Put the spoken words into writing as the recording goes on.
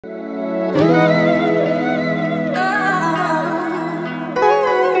Welcome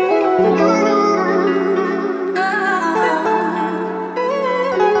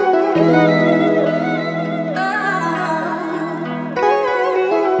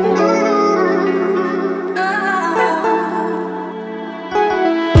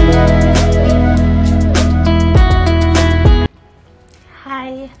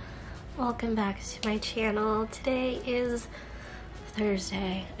back to my channel. Today is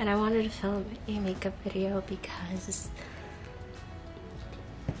Thursday and I wanted to film a makeup video because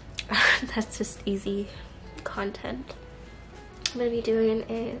that's just easy content. I'm gonna be doing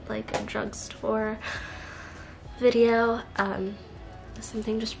a drugstore video,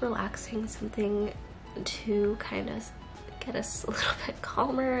 something just relaxing, something to kind of get us a little bit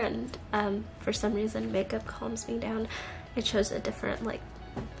calmer, and for some reason makeup calms me down. I chose a different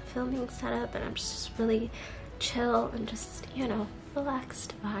filming setup and I'm just really chill and just, you know,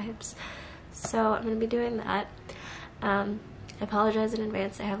 relaxed vibes. So I'm gonna be doing that. I apologize in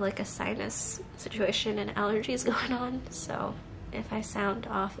advance. I have a sinus situation and allergies going on, so if I sound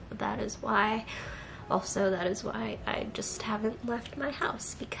off, that is why. Also, that is why I just haven't left my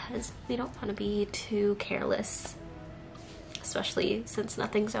house, because we don't want to be too careless, especially since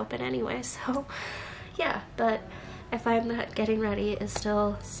nothing's open anyway. So yeah, but I find that getting ready is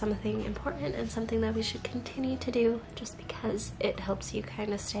still something important and something that we should continue to do, just because it helps you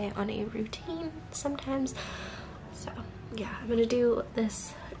kind of stay on a routine sometimes. So yeah, I'm gonna do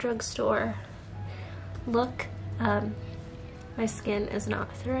this drugstore look. My skin is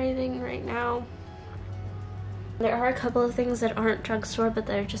not thriving right now. There are a couple of things that aren't drugstore, but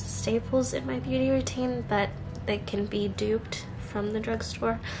they're just staples in my beauty routine, but they can be duped from the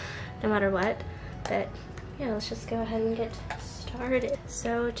drugstore no matter what. But yeah, let's just go ahead and get started.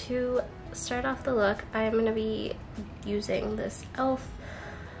 So to start off the look, I'm going to be using this e.l.f.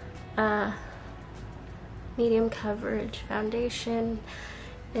 Medium coverage foundation.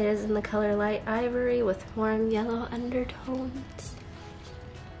 It is in the color Light Ivory with warm yellow undertones.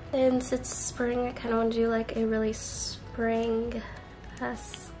 Since it's spring, I kind of want to do a really spring-esque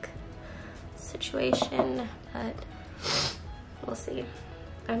situation, but we'll see.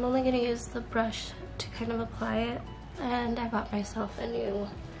 I'm only going to use the brush to kind of apply it, and I bought myself a new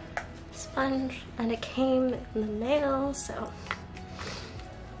sponge and it came in the mail, so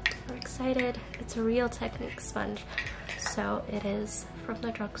we're excited. It's a Real Technique sponge, so it is from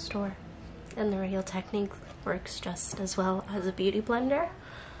the drugstore, and the Real Technique works just as well as a beauty blender.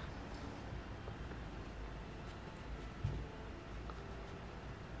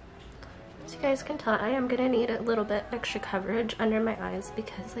 As you guys can tell, I am gonna need a little bit extra coverage under my eyes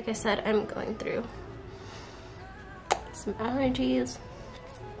because, like I said, I'm going through some allergies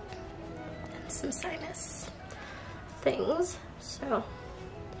and some sinus things. So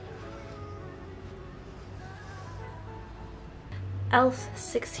e.l.f.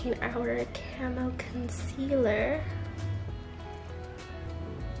 16-Hour Camo Concealer.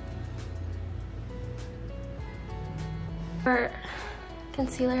 For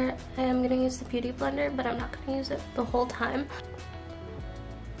concealer, I am going to use the beauty blender, but I'm not going to use it the whole time.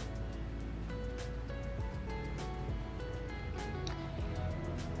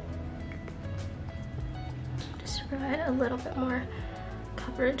 Just to provide a little bit more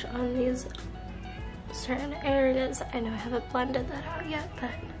coverage on these certain areas. I know I haven't blended that out yet, but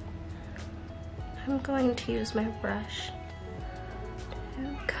I'm going to use my brush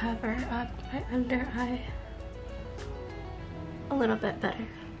to cover up my under eye a little bit better.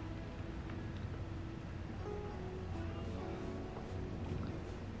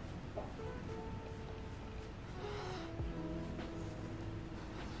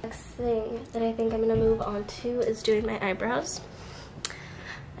 Next thing that I think I'm going to move on to is doing my eyebrows.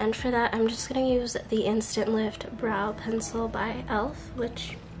 And for that, I'm just going to use the Instant Lift Brow Pencil by e.l.f.,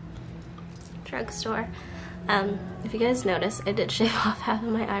 which drugstore. If you guys notice, I did shave off half of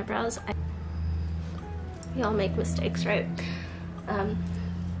my eyebrows. We all make mistakes, right?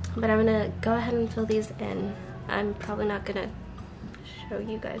 But I'm gonna go ahead and fill these in. I'm probably not gonna show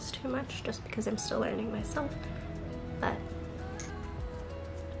you guys too much just because I'm still learning myself, but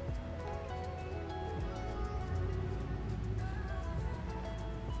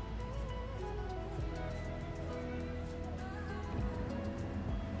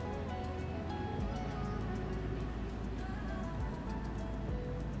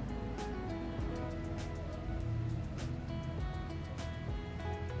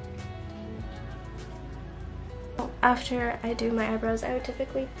after I do my eyebrows, I would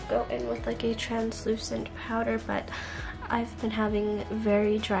typically go in with a translucent powder, but I've been having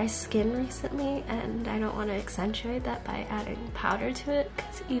very dry skin recently, and I don't want to accentuate that by adding powder to it,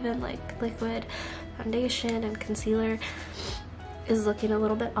 because even like liquid foundation and concealer is looking a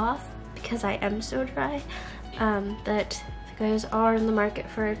little bit off because I am so dry. But if you guys are in the market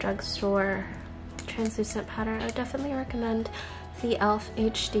for a drugstore translucent powder, I would definitely recommend the e.l.f.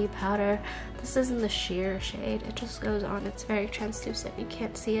 HD powder. This is in the sheer shade. It just goes on. It's very translucent. You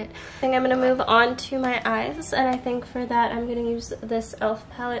can't see it. I think I'm going to move on to my eyes, and I think for that I'm going to use this e.l.f.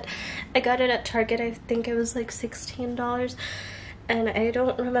 palette. I got it at Target. I think it was like $16, and I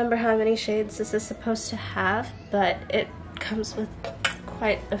don't remember how many shades this is supposed to have, but it comes with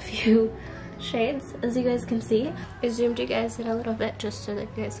quite a few shades, as you guys can see. I zoomed you guys in a little bit just so that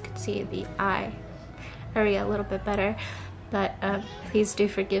you guys could see the eye area a little bit better. But please do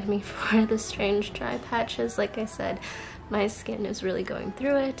forgive me for the strange dry patches. Like I said, my skin is really going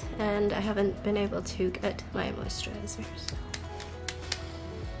through it, and I haven't been able to get my moisturizer. So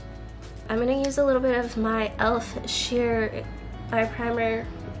I'm gonna use a little bit of my e.l.f. Sheer Eye Primer.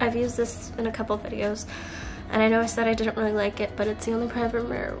 I've used this in a couple videos, and I know I said I didn't really like it, but it's the only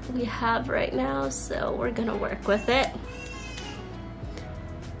primer we have right now, so we're gonna work with it.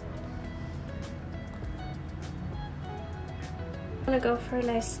 I'm gonna go for a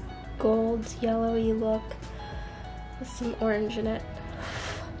nice gold yellowy look with some orange in it.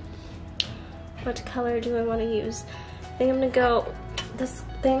 What color do I want to use? I think I'm gonna go, this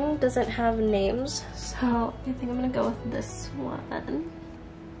thing doesn't have names, so I think I'm gonna go with this one.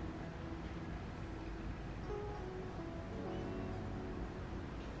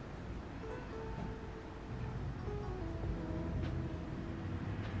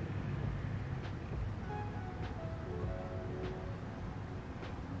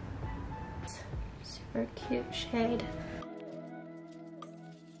 Super cute shade.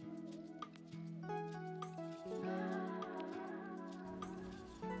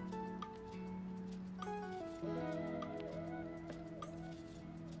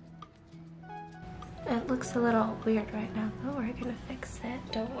 It looks a little weird right now, but we're gonna fix it,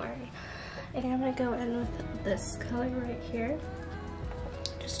 don't worry. I think I'm gonna go in with this color right here,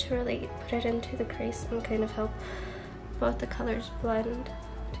 just to really put it into the crease and kind of help both the colors blend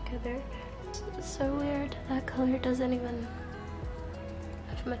together. It's so weird, that color doesn't even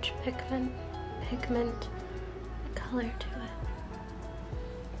have much pigment color to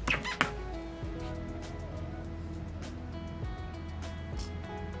it.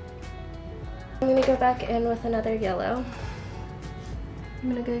 I'm gonna go back in with another yellow. I'm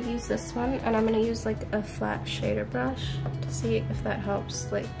gonna go use this one, and I'm gonna use like a flat shader brush to see if that helps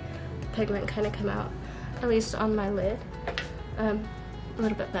like the pigment kind of come out, at least on my lid, a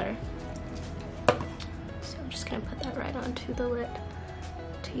little bit better. So I'm just gonna put that right onto the lid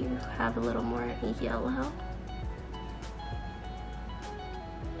to have a little more yellow.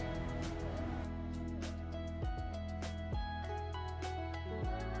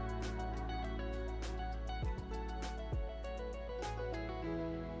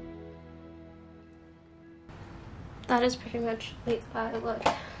 That is pretty much the eye look.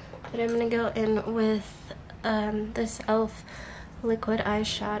 But I'm gonna go in with this e.l.f. liquid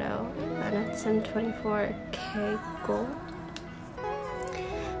eyeshadow, and it's in 24K gold.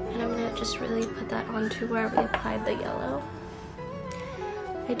 And I'm gonna just really put that onto where we applied the yellow.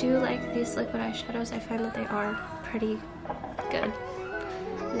 I do like these liquid eyeshadows. I find that they are pretty good,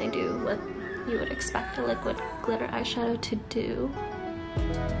 and they do what you would expect a liquid glitter eyeshadow to do.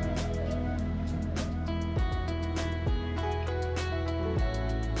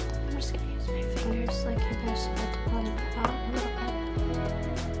 Like you guys said, to blend it out a little bit.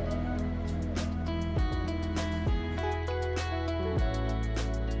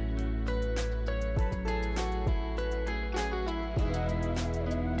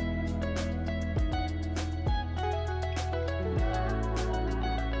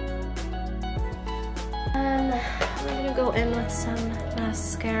 And I'm gonna go in with some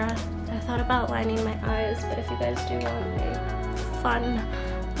mascara. I thought about lining my eyes, but if you guys do want a fun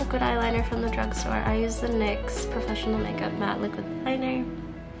liquid eyeliner from the drugstore, I use the NYX Professional Makeup Matte Liquid Liner.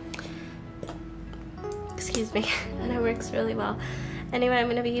 Excuse me, and it works really well. Anyway, I'm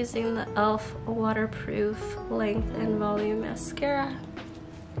going to be using the e.l.f. Waterproof Length and Volume Mascara.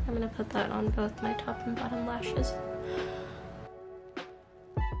 I'm going to put that on both my top and bottom lashes.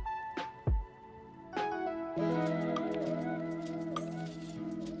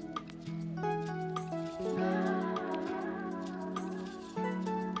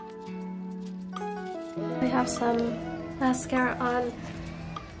 We have some mascara on.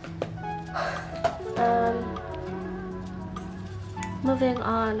 I'm moving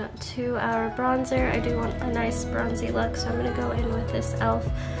on to our bronzer. I do want a nice bronzy look, so I'm gonna go in with this e.l.f.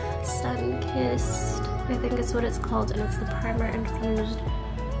 Sun-Kissed, I think is what it's called, and it's the primer infused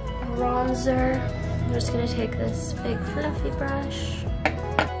bronzer. I'm just gonna take this big fluffy brush.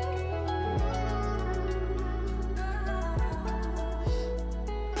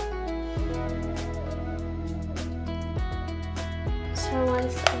 So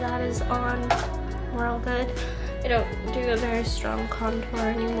once that is on, we're all good. I don't do a very strong contour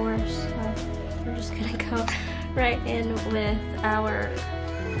anymore, so we're just gonna go right in with our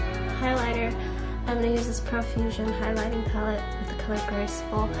highlighter. I'm gonna use this Profusion highlighting palette with the color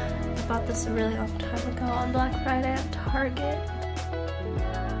Graceful. I bought this a really long time ago on Black Friday at Target.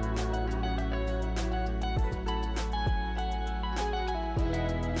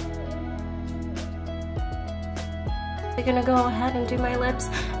 I'm gonna go ahead and do my lips.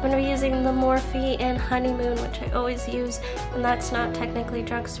 I'm gonna be using the Morphe in Honeymoon, which I always use, and that's not technically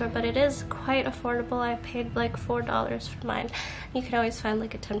drugstore, but it is quite affordable. I paid like $4 for mine. You can always find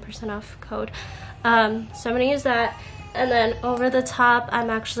like a 10% off code. So I'm gonna use that, and then over the top, I'm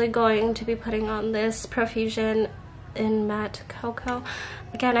actually going to be putting on this Profusion in Matte Cocoa.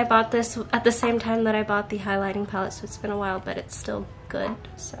 Again, I bought this at the same time that I bought the highlighting palette, so it's been a while, but it's still good,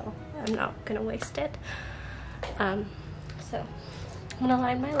 so I'm not gonna waste it. So I'm gonna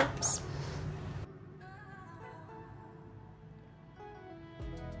line my lips.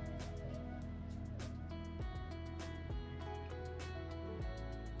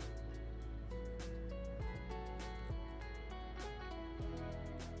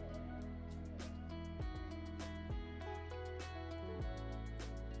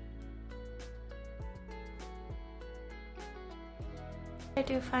 I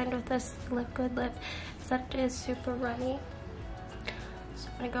do find with this liquid lip is that it is super runny. So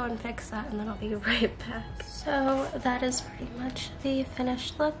I'm gonna go and fix that, and then I'll be right back. So that is pretty much the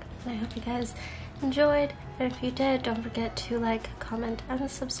finished look, and I hope you guys enjoyed. And if you did, don't forget to like, comment, and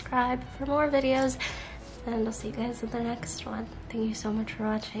subscribe for more videos. And I'll see you guys in the next one. Thank you so much for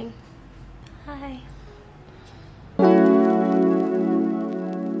watching. Bye.